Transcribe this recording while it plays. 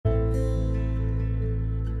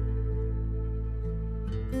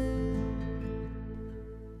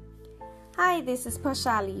Hi, this is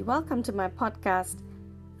Pashali. Welcome to my podcast,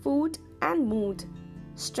 Food and Mood,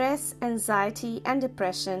 Stress, Anxiety and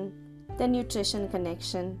Depression, the Nutrition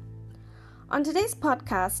Connection. On today's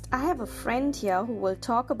podcast, I have a friend here who will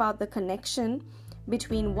talk about the connection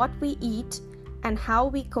between what we eat and how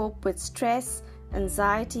we cope with stress,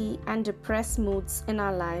 anxiety, and depressed moods in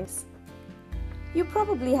our lives. You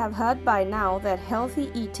probably have heard by now that healthy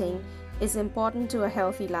eating is important to a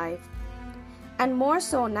healthy life. And more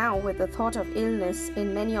so now with the thought of illness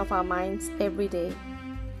in many of our minds every day.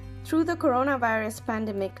 Through the coronavirus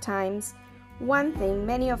pandemic times, one thing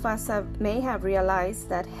many of us may have realized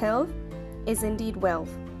that health is indeed wealth.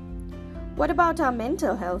 What about our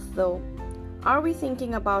mental health though? Are we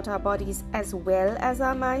thinking about our bodies as well as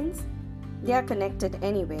our minds? They are connected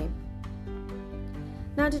anyway.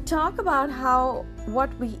 Now, to talk about how what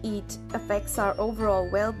we eat affects our overall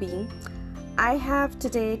well-being, I have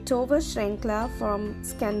today Tove Schrenkler from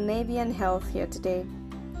Scandinavian Health here today.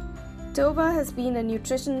 Tove has been a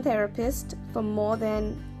nutrition therapist for more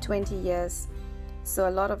than 20 years, so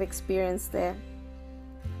a lot of experience there.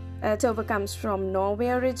 Tove comes from Norway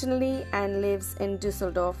originally and lives in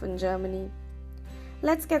Düsseldorf in Germany.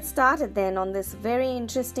 Let's get started then on this very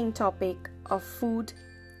interesting topic of food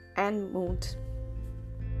and mood.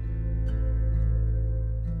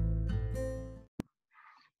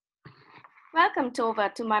 Welcome,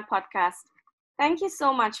 Tove, to my podcast. Thank you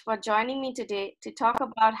so much for joining me today to talk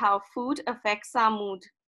about how food affects our mood.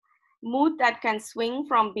 Mood that can swing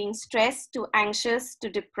from being stressed to anxious to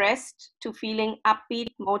depressed to feeling upbeat,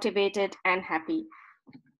 motivated, and happy.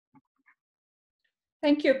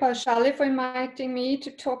 Thank you, Pashali, for inviting me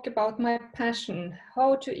to talk about my passion,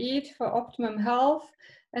 how to eat for optimum health,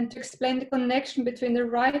 and to explain the connection between the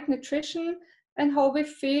right nutrition and how we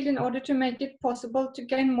feel in order to make it possible to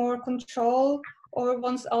gain more control over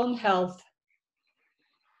one's own health.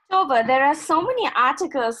 Tove, there are so many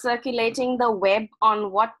articles circulating the web on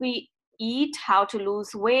what we eat, how to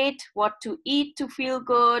lose weight, what to eat to feel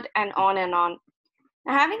good, and on and on.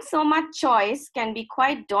 Now, having so much choice can be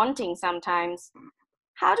quite daunting sometimes.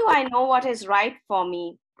 How do I know what is right for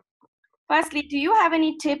me? Firstly, do you have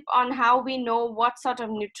any tip on how we know what sort of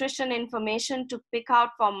nutrition information to pick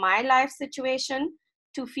out for my life situation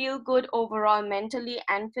to feel good overall mentally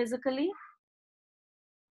and physically?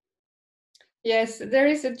 Yes, there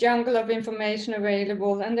is a jungle of information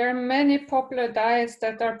available, and there are many popular diets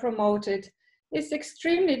that are promoted. It's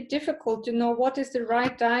extremely difficult to know what is the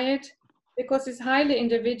right diet because it's highly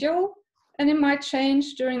individual and it might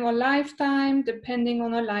change during our lifetime depending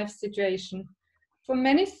on our life situation. For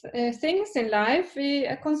many things in life, we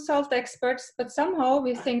consult experts, but somehow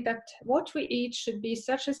we think that what we eat should be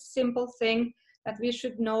such a simple thing that we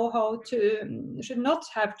should know how to, should not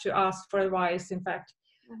have to ask for advice, in fact.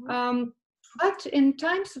 But in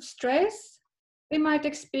times of stress, we might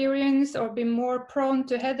experience or be more prone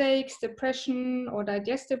to headaches, depression, or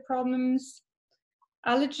digestive problems.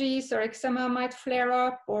 Allergies or eczema might flare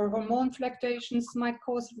up, or hormone fluctuations might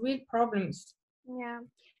cause real problems. Yeah.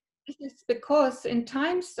 This is because in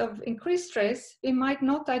times of increased stress, we might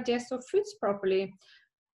not digest our foods properly,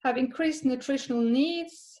 have increased nutritional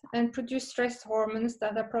needs, and produce stress hormones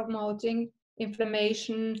that are promoting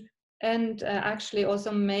inflammation and actually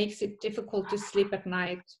also makes it difficult to sleep at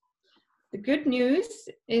night. The good news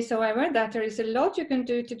is, however, that there is a lot you can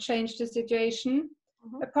do to change the situation.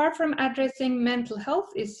 Apart from addressing mental health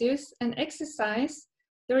issues and exercise,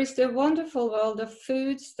 there is the wonderful world of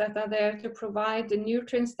foods that are there to provide the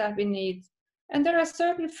nutrients that we need. And there are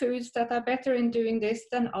certain foods that are better in doing this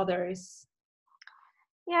than others.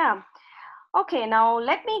 Yeah. Okay, now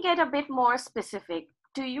let me get a bit more specific.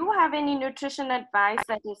 Do you have any nutrition advice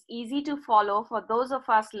that is easy to follow for those of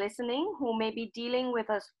us listening who may be dealing with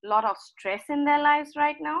a lot of stress in their lives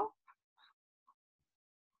right now?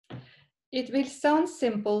 It will sound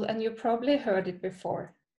simple, and you probably heard it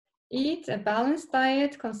before. Eat a balanced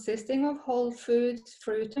diet consisting of whole foods,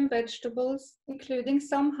 fruit and vegetables, including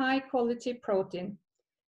some high-quality protein.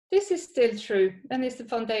 This is still true and is the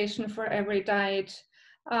foundation for every diet.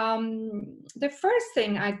 The first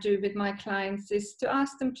thing I do with my clients is to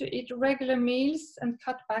ask them to eat regular meals and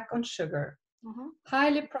cut back on sugar.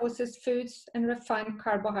 Highly processed foods and refined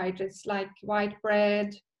carbohydrates like white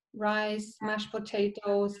bread, rice, mashed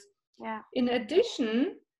potatoes. In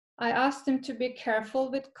addition, I ask them to be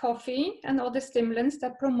careful with coffee and other stimulants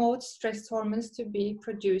that promote stress hormones to be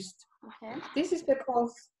produced. This is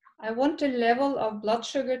because I want the level of blood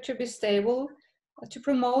sugar to be stable, to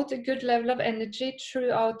promote a good level of energy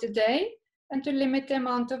throughout the day, and to limit the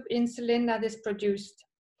amount of insulin that is produced.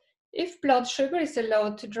 If blood sugar is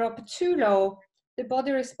allowed to drop too low, the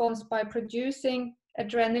body responds by producing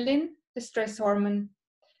adrenaline the stress hormone,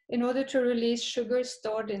 in order to release sugar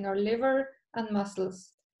stored in our liver and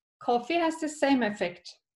muscles. Coffee has the same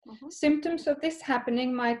effect. Symptoms of this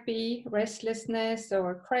happening might be restlessness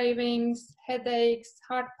or cravings, headaches,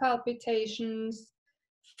 heart palpitations,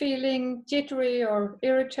 feeling jittery or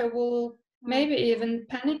irritable, maybe even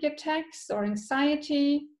panic attacks or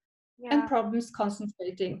anxiety, and problems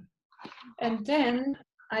concentrating. And then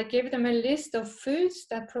I give them a list of foods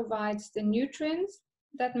that provides the nutrients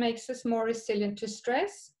that makes us more resilient to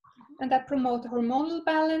stress and that promote hormonal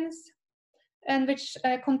balance, and which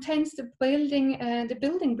contains the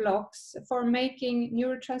building blocks for making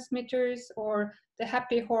neurotransmitters or the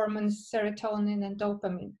happy hormones serotonin and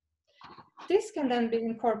dopamine. This can then be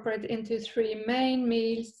incorporated into 3 main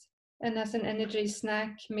meals and as an energy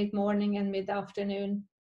snack mid-morning and mid-afternoon.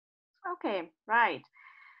 Okay, right.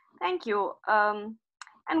 Thank you.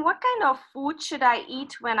 And what kind of food should I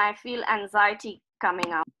eat when I feel anxiety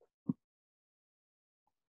coming up?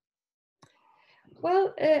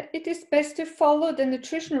 Well, it is best to follow the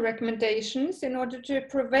nutrition recommendations in order to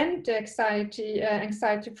prevent the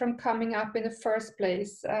anxiety from coming up in the first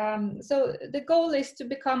place. So the goal is to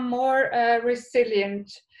become more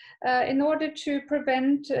resilient. In order to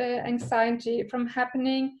prevent anxiety from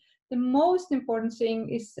happening, the most important thing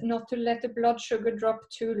is not to let the blood sugar drop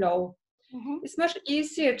too low. It's much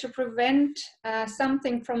easier to prevent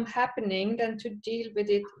something from happening than to deal with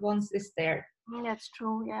it once it's there. That's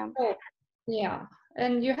true, yeah. So, yeah,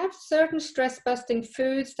 and you have certain stress-busting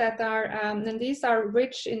foods that are, and these are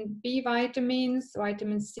rich in B vitamins,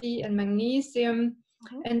 vitamin C, and magnesium.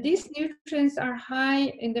 And these nutrients are high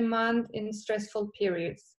in demand in stressful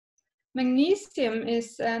periods. Magnesium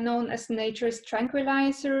is known as nature's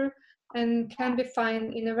tranquilizer and can be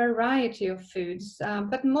found in a variety of foods,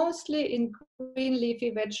 but mostly in green leafy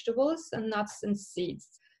vegetables and nuts and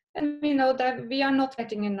seeds. And we know that we are not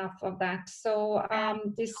getting enough of that. So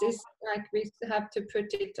this is like we have to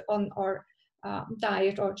put it on our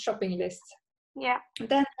diet or shopping list. Yeah.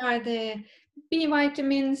 Then are the B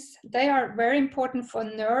vitamins. They are very important for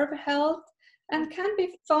nerve health and can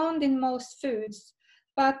be found in most foods.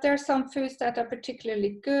 But there are some foods that are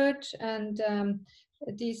particularly good, and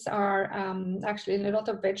these are actually in a lot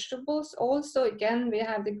of vegetables. Also, again, we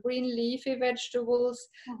have the green leafy vegetables,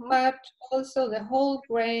 but also the whole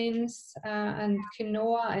grains and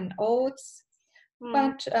quinoa and oats.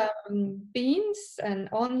 But beans and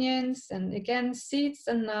onions, and again, seeds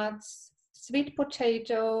and nuts, sweet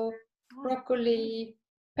potato, broccoli,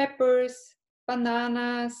 peppers,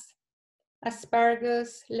 bananas,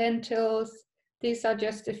 asparagus, lentils. These are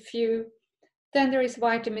just a few. Then there is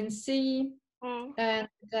vitamin C, and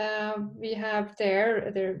we have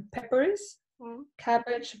there peppers,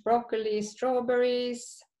 cabbage, broccoli,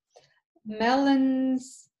 strawberries,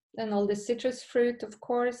 melons, and all the citrus fruit, of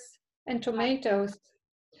course, and tomatoes.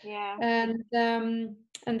 Yeah. And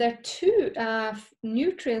there are 2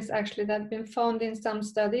 nutrients actually that have been found in some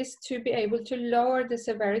studies to be able to lower the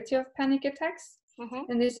severity of panic attacks.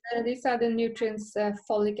 And these are the nutrients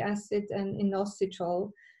folic acid and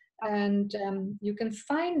inositol. And you can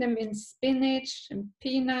find them in spinach and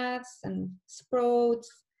peanuts and sprouts,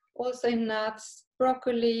 also in nuts,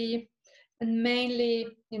 broccoli, and mainly,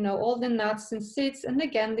 all the nuts and seeds, and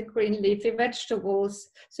again, the green leafy vegetables.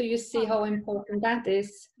 So you see how important that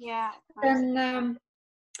is. Yeah. And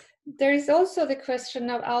there is also the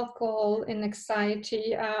question of alcohol in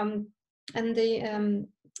anxiety, and the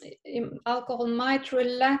alcohol might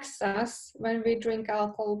relax us when we drink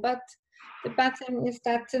alcohol, but the bad thing is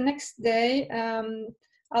that the next day,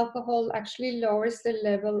 alcohol actually lowers the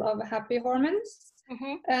level of happy hormones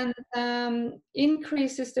and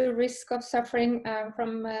increases the risk of suffering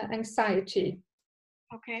from anxiety.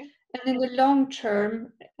 Okay. And in the long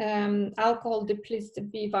term, alcohol depletes the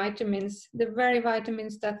B vitamins, the very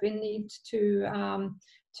vitamins that we need to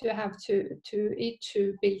have to eat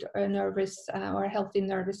to build a nervous or healthy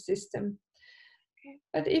nervous system.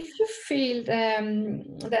 But if you feel then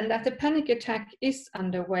that the panic attack is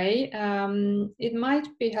underway, it might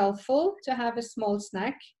be helpful to have a small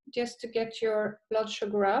snack just to get your blood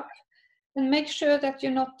sugar up, and make sure that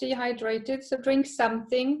you're not dehydrated. So drink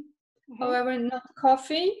something, however, not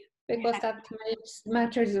coffee, because that makes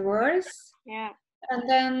matters worse. Yeah. And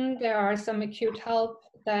then there are some acute help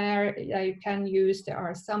there you can use. There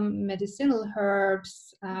are some medicinal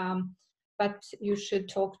herbs, but you should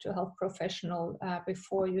talk to a health professional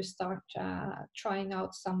before you start trying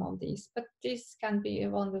out some of these. But this can be a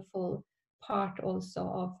wonderful part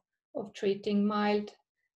also of treating mild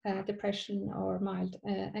depression or mild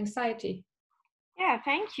anxiety. Yeah,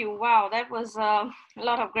 thank you. Wow, that was a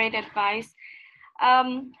lot of great advice.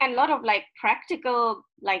 And a lot of practical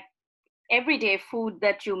everyday food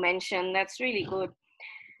that you mentioned. That's really good.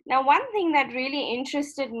 Now, one thing that really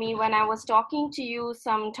interested me when I was talking to you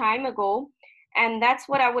some time ago, and that's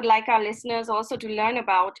what I would like our listeners also to learn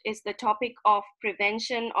about, is the topic of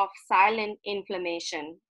prevention of silent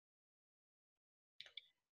inflammation.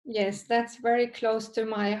 Yes, that's very close to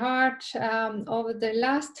my heart. Over the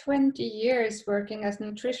last 20 years working as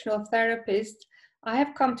nutritional therapist, I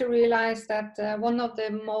have come to realize that one of the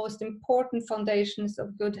most important foundations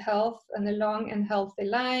of good health and a long and healthy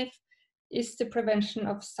life is the prevention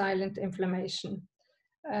of silent inflammation.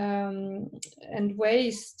 And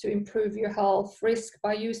ways to improve your health risk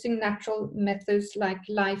by using natural methods like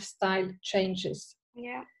lifestyle changes.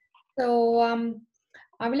 Yeah. So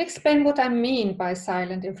I will explain what I mean by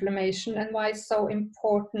silent inflammation and why it's so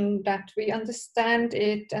important that we understand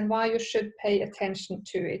it and why you should pay attention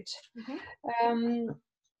to it.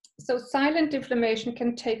 So silent inflammation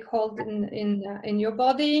can take hold in your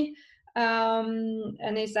body,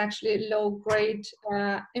 and is actually low-grade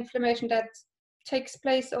inflammation that takes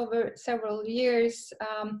place over several years.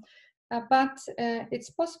 But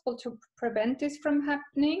it's possible to prevent this from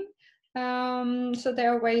happening. So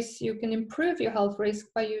there are ways you can improve your health risk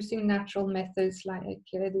by using natural methods like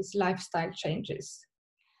these lifestyle changes.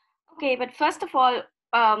 Okay, but first of all,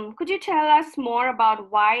 could you tell us more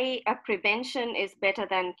about why a prevention is better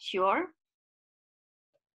than cure?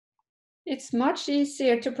 It's much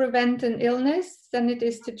easier to prevent an illness than it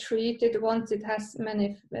is to treat it once it has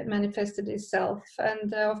manifested itself.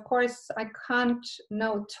 And of course, I can't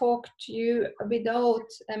now talk to you without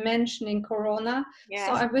mentioning Corona. Yeah.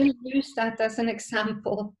 So I will use that as an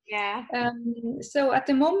example. Yeah. So at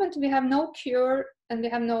the moment, we have no cure and we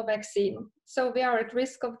have no vaccine. So we are at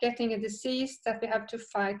risk of getting a disease that we have to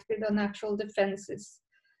fight with our natural defenses,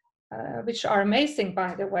 which are amazing,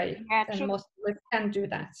 by the way. Yeah, and true. most of us can do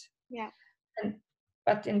that. Yeah.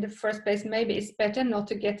 But in the first place, maybe it's better not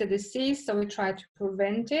to get the disease, so we try to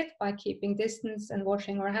prevent it by keeping distance and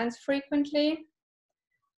washing our hands frequently.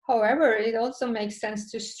 However, it also makes sense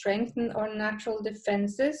to strengthen our natural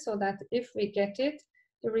defenses so that if we get it,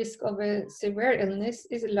 the risk of a severe illness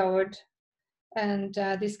is lowered. And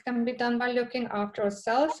this can be done by looking after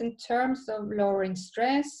ourselves in terms of lowering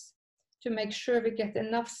stress, to make sure we get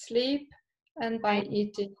enough sleep, and by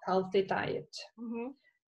eating healthy diet. Mm-hmm.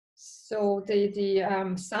 So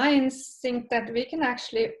the science think that we can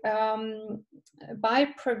actually, by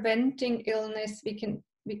preventing illness, we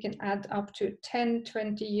can add up to 10,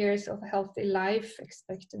 20 years of healthy life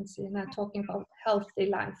expectancy. And I'm talking about healthy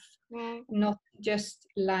life, not just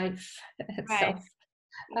life itself.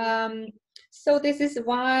 Right. So this is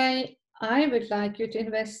why I would like you to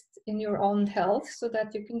invest in your own health so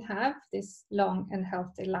that you can have this long and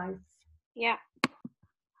healthy life. Yeah.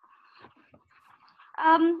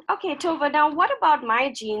 Okay, Tova, now what about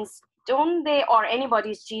my genes? Don't they, or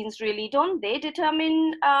anybody's genes really, don't they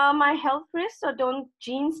determine my health risks, or don't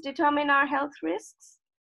genes determine our health risks?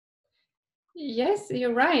 Yes,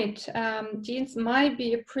 you're right. Genes might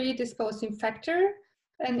be a predisposing factor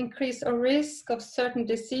and increase a risk of certain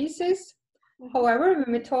diseases. Mm-hmm. However,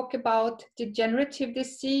 when we talk about degenerative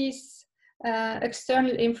disease,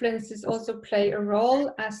 external influences also play a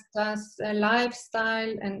role, as does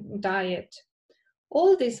lifestyle and diet.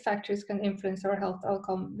 All these factors can influence our health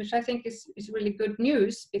outcome, which I think is really good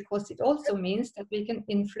news, because it also means that we can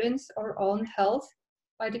influence our own health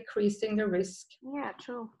by decreasing the risk. Yeah,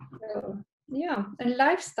 true. So, yeah, and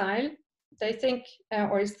lifestyle, they think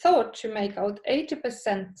or is thought to make out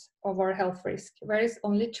 80% of our health risk, whereas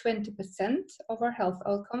only 20% of our health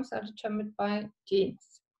outcomes are determined by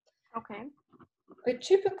genes. Okay. A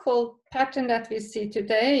typical pattern that we see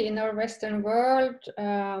today in our Western world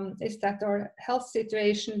is that our health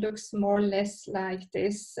situation looks more or less like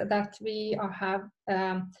this, that we have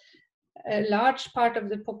a large part of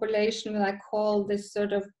the population that I call this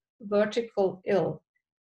sort of vertical ill.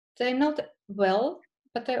 They're not well,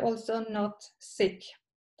 but they're also not sick.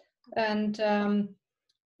 And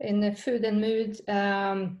in the Food and Mood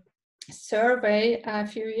survey a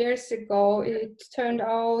few years ago, it turned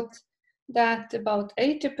out that about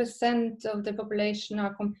 80% of the population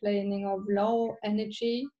are complaining of low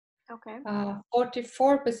energy. Okay.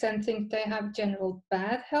 44% think they have general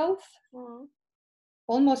bad health. Mm.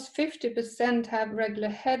 Almost 50% have regular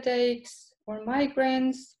headaches or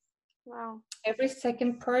migraines. Wow. Every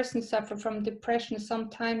second person suffers from depression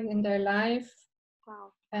sometime in their life.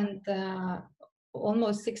 Wow. And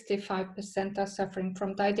almost 65% are suffering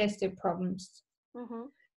from digestive problems. Mm-hmm.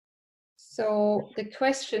 So the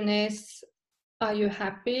question is, are you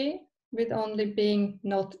happy with only being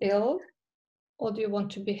not ill, or do you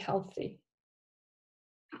want to be healthy?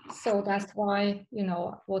 So that's why,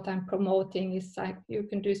 what I'm promoting is like you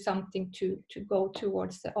can do something to go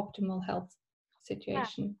towards the optimal health Yeah,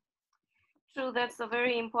 situation. true. That's a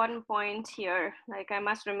very important point here. Like, I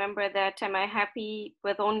must remember that am I happy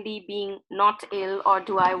with only being not ill, or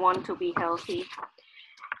do I want to be healthy?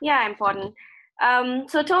 Yeah, important.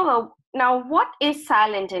 So, Tova, now what is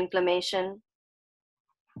silent inflammation?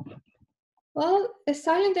 Well, a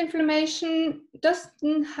silent inflammation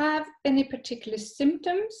doesn't have any particular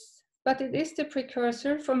symptoms, but it is the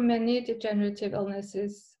precursor for many degenerative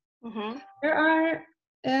illnesses. Mm-hmm. There are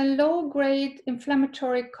low-grade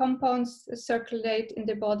inflammatory compounds circulate in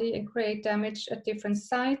the body and create damage at different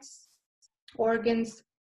sites, organs,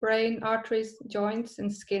 brain, arteries, joints,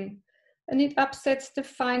 and skin. And it upsets the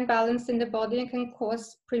fine balance in the body and can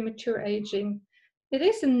cause premature aging. It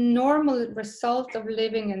is a normal result of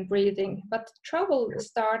living and breathing, but trouble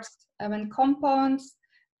starts when compounds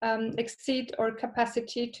exceed our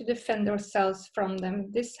capacity to defend ourselves from them.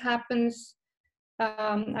 This happens,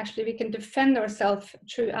 actually, we can defend ourselves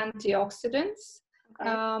through antioxidants,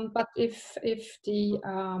 Okay. but if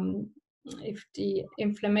the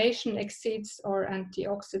inflammation exceeds our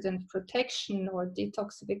antioxidant protection or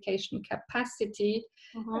detoxification capacity,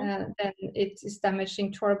 Mm-hmm. then it is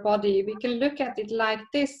damaging to our body. We can look at it like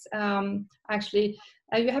this. Actually,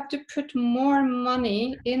 you have to put more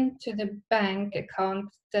money into the bank account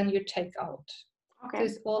than you take out. Okay. It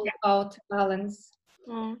is all about balance.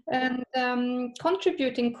 Mm. And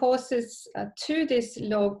contributing causes to this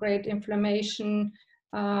low-grade inflammation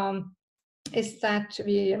is that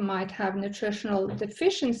we might have nutritional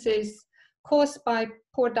deficiencies caused by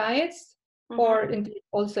poor diets, Mm-hmm. or indeed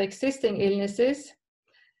also existing illnesses.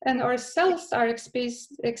 And our cells are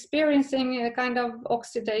experiencing a kind of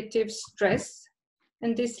oxidative stress,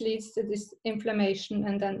 and this leads to this inflammation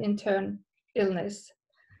and then in turn illness.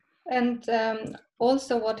 And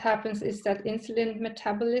also what happens is that insulin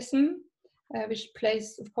metabolism, which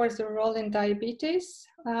plays, of course, a role in diabetes,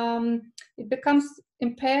 it becomes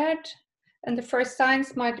impaired, and the first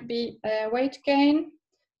signs might be weight gain,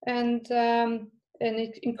 and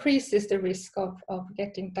it increases the risk of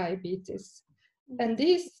getting diabetes. And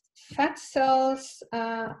these fat cells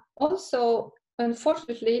also,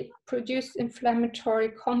 unfortunately, produce inflammatory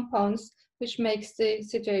compounds, which makes the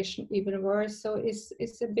situation even worse. So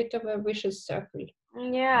it's a bit of a vicious circle.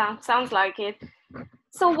 Yeah, sounds like it.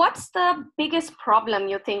 So, what's the biggest problem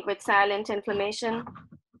you think with silent inflammation?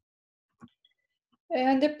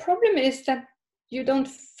 And the problem is that you don't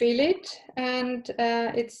feel it, and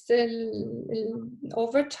it's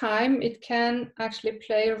over time it can actually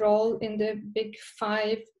play a role in the big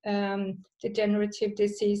five degenerative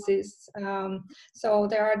diseases. So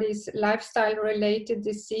there are these lifestyle-related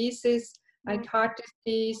diseases like heart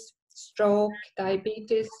disease, stroke,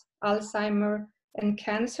 diabetes, Alzheimer, and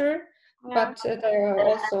cancer. Yeah. But they are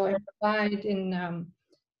also implied in,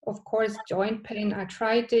 of course, joint pain,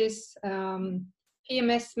 arthritis.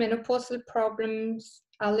 PMS, menopausal problems,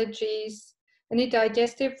 allergies, any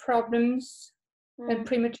digestive problems, and Mm.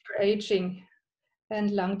 premature aging,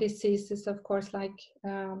 and lung diseases, of course, like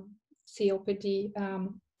COPD.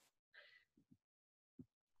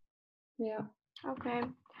 Yeah. Okay.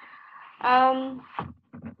 Um,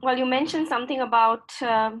 well, you mentioned something about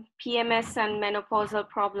PMS and menopausal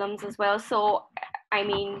problems as well. So, I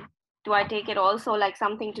mean, do I take it also like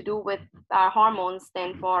something to do with our hormones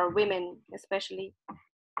then for women, especially?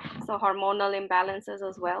 So, hormonal imbalances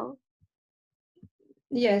as well?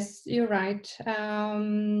 Yes, you're right.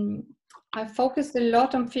 I focused a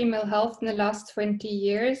lot on female health in the last 20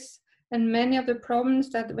 years, and many of the problems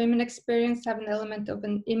that women experience have an element of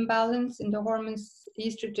an imbalance in the hormones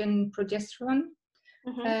estrogen and progesterone.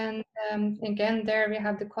 Mm-hmm. And again, there we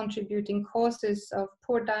have the contributing causes of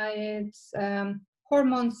poor diets,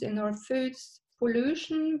 hormones in our foods,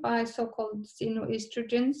 pollution by so-called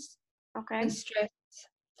xenoestrogens, Okay. and stress.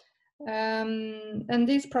 And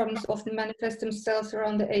these problems often manifest themselves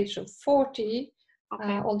around the age of 40,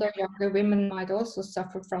 Okay. although younger women might also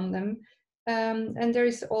suffer from them. And there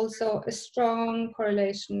is also a strong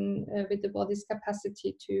correlation with the body's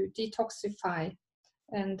capacity to detoxify,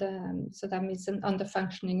 and so that means an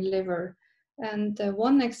underfunctioning liver. And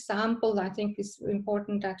one example I think is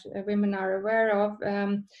important that women are aware of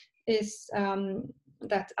is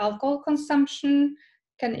that alcohol consumption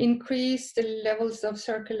can increase the levels of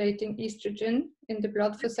circulating estrogen in the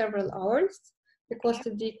blood for several hours, because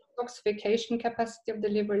the detoxification capacity of the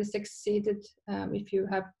liver is exceeded if you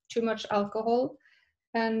have too much alcohol.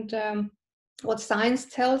 And what science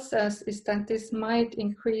tells us is that this might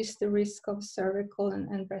increase the risk of cervical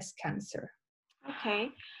and breast cancer.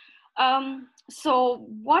 Okay. So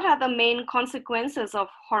what are the main consequences of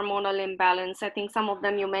hormonal imbalance? I think some of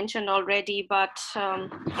them you mentioned already, but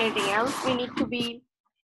anything else we need to be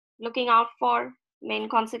looking out for, main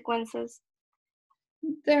consequences?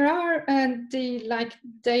 There are the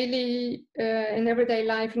daily in everyday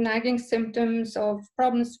life nagging symptoms of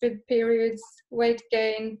problems with periods, weight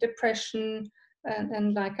gain, depression,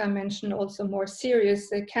 and like I mentioned, also more serious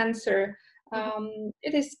cancer.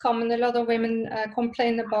 It is common. A lot of women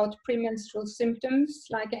complain about premenstrual symptoms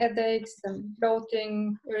like headaches and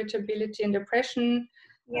bloating, irritability, and depression.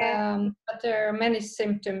 Yeah. But there are many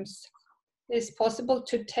symptoms. It's possible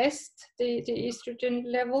to test the estrogen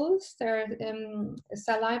levels. There are a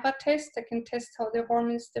saliva test that can test how the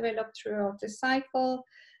hormones develop throughout the cycle.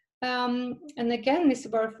 And again, it's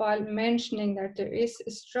worthwhile mentioning that there is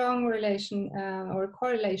a strong relation or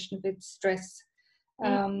correlation with stress.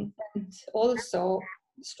 And also,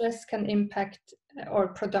 stress can impact or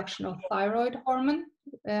production of thyroid hormone,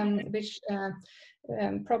 which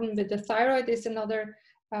problem with the thyroid is another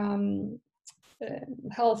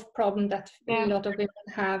health problem that a lot of women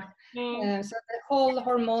have. So the whole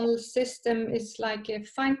hormonal system is like a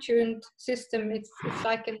fine-tuned system. It's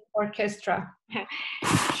like an orchestra.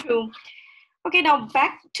 True. Okay, now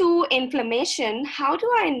back to inflammation. How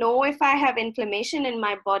do I know if I have inflammation in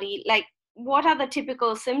my body? Like, what are the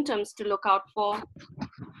typical symptoms to look out for?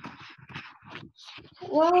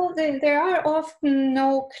 Well, there are often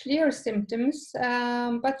no clear symptoms,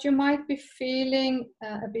 but you might be feeling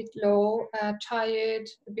a bit low, tired,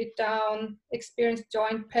 a bit down, experience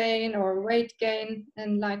joint pain or weight gain,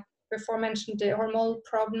 and like before mentioned, the hormonal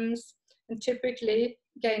problems, and typically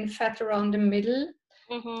gain fat around the middle.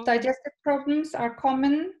 Digestive problems are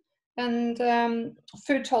common, and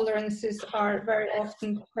food tolerances are very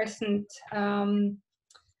often present.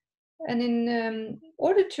 And in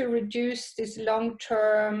order to reduce this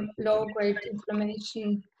long-term low-grade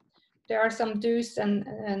inflammation, there are some do's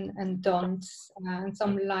and don'ts and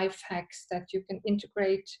some life hacks that you can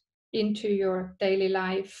integrate into your daily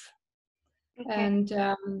life. Okay. And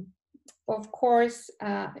of course,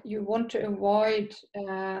 you want to avoid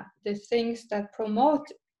the things that promote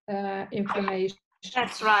inflammation.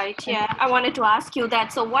 That's right. Yeah, I wanted to ask you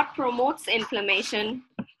that. So what promotes inflammation?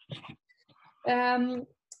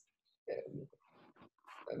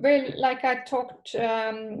 Well, like I talked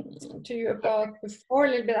to you about before a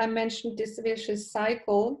little bit, I mentioned this vicious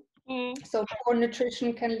cycle. So poor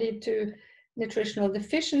nutrition can lead to nutritional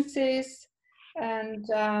deficiencies and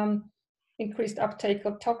increased uptake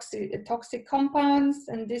of toxic compounds,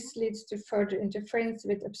 and this leads to further interference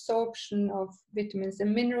with absorption of vitamins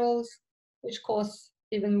and minerals, which cause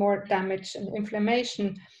even more damage and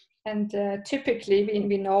inflammation. And typically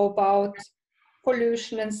we know about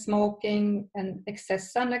pollution and smoking and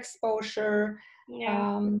excess sun exposure.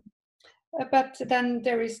 But then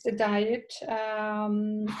there is the diet,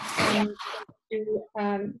 and you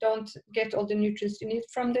don't get all the nutrients you need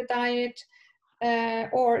from the diet,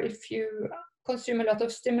 or if you consume a lot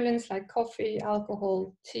of stimulants like coffee,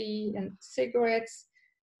 alcohol, tea, and cigarettes,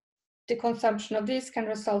 the consumption of these can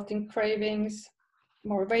result in cravings,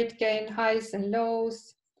 more weight gain, highs and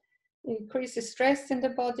lows, increases stress in the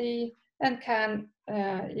body, and can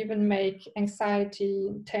even make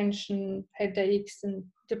anxiety, tension, headaches, and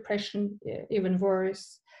depression even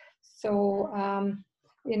worse. So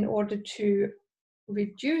in order to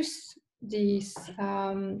reduce these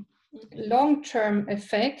long-term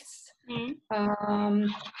effects,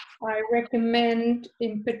 I recommend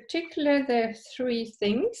in particular the three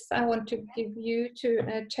things I want to give you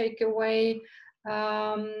to take away,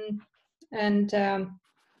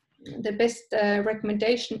 the best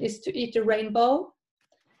recommendation is to eat a rainbow.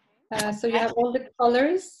 So you have all the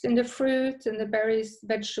colors in the fruit and the berries,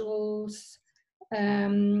 vegetables.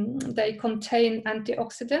 They contain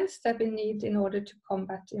antioxidants that we need in order to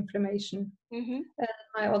combat inflammation. And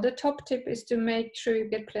my other top tip is to make sure you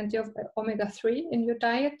get plenty of omega-3 in your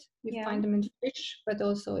diet. You find them in fish, but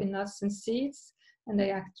also in nuts and seeds. And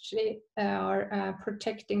they actually are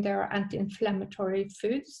protecting their anti-inflammatory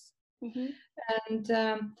foods. And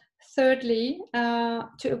thirdly,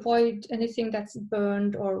 to avoid anything that's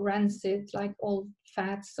burned or rancid, like old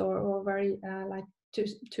fats or very like to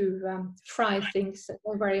fry things at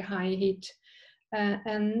a very high heat.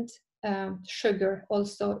 And sugar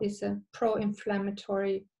also is a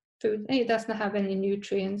pro-inflammatory food. It doesn't have any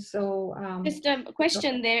nutrients. So just a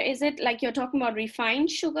question there. Is it like you're talking about refined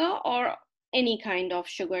sugar or any kind of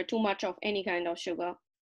sugar, too much of any kind of sugar?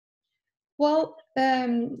 Well,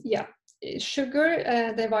 yeah. sugar,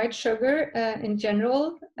 the white sugar in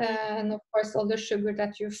general, and of course all the sugar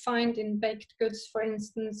that you find in baked goods, for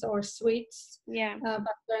instance, or sweets. Yeah.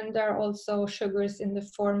 But then there are also sugars in the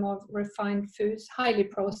form of refined foods, highly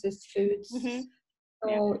processed foods. Mm-hmm.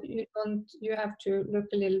 So you have to look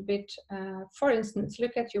a little bit, for instance,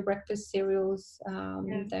 look at your breakfast cereals.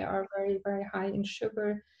 They are very, very high in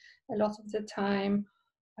sugar a lot of the time,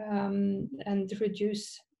 and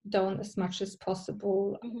reduce down as much as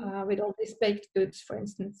possible with all these baked goods, for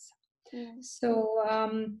instance. So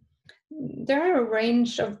there are a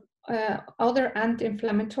range of other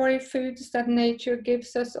anti-inflammatory foods that nature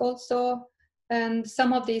gives us also, and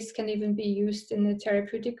some of these can even be used in a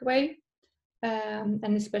therapeutic way.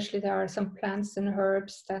 And especially there are some plants and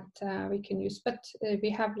herbs that we can use, but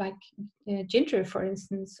we have like ginger, for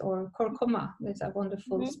instance, or curcuma. These are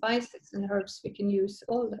wonderful spices and herbs we can use.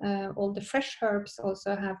 All the fresh herbs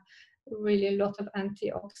also have really a lot of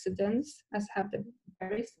antioxidants, as have the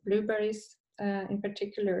berries, blueberries in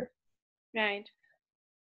particular. Right.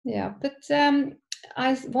 Yeah, but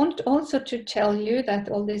I want also to tell you that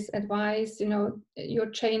all this advice, your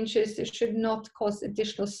changes should not cause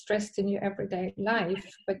additional stress in your everyday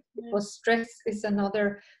life, but because stress is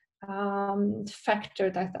another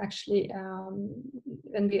factor that actually,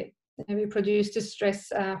 when we produce the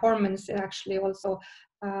stress hormones, it actually also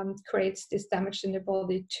creates this damage in the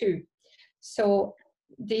body too. So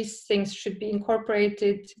these things should be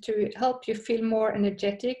incorporated to help you feel more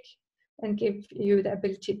energetic and give you the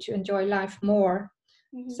ability to enjoy life more.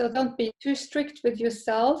 So don't be too strict with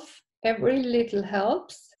yourself. Every little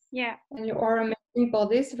helps. Yeah. And you are amazing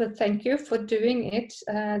bodies, but thank you for doing it.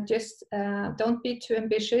 Just don't be too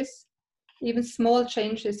ambitious. Even small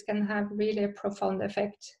changes can have really a profound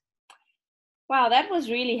effect. Wow, that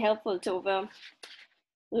was really helpful, Tove.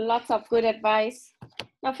 Lots of good advice.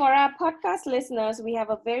 Now, for our podcast listeners, we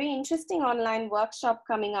have a very interesting online workshop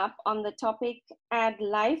coming up on the topic, Add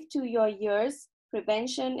Life to Your Years,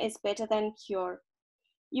 Prevention is Better Than Cure.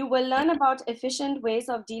 You will learn about efficient ways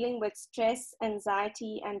of dealing with stress,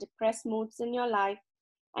 anxiety, and depressed moods in your life,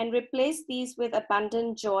 and replace these with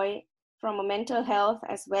abundant joy from a mental health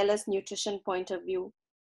as well as nutrition point of view.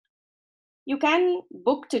 You can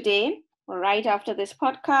book today or right after this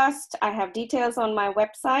podcast. I have details on my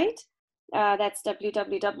website. That's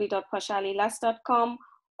www.paushalilas.com,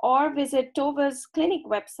 or visit Tove's clinic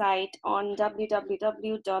website on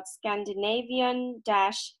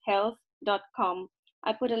www.scandinavian-health.com.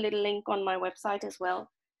 I put a little link on my website as well.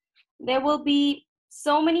 There will be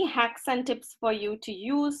so many hacks and tips for you to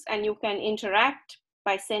use, and you can interact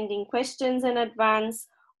by sending questions in advance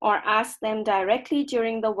or ask them directly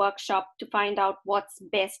during the workshop to find out what's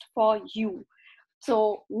best for you.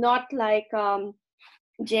 So not like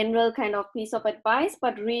general kind of piece of advice,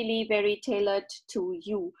 but really very tailored to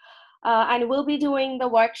you. And we'll be doing the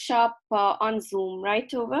workshop on Zoom, right,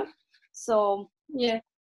 Tove? So yeah,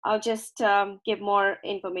 I'll just give more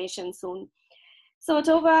information soon. So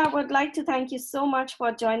Tove, I would like to thank you so much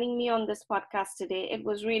for joining me on this podcast today. It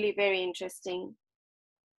was really very interesting.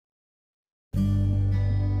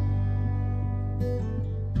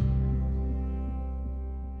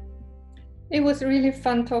 It was really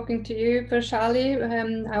fun talking to you, Paushali.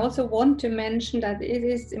 I also want to mention that it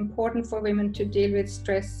is important for women to deal with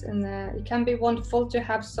stress, and it can be wonderful to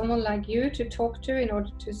have someone like you to talk to in order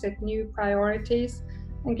to set new priorities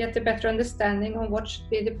and get a better understanding on what should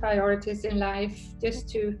be the priorities in life, just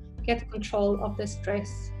to get control of the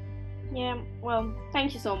stress. Yeah, well,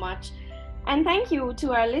 thank you so much. And thank you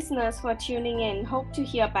to our listeners for tuning in. Hope to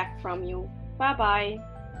hear back from you. Bye-bye.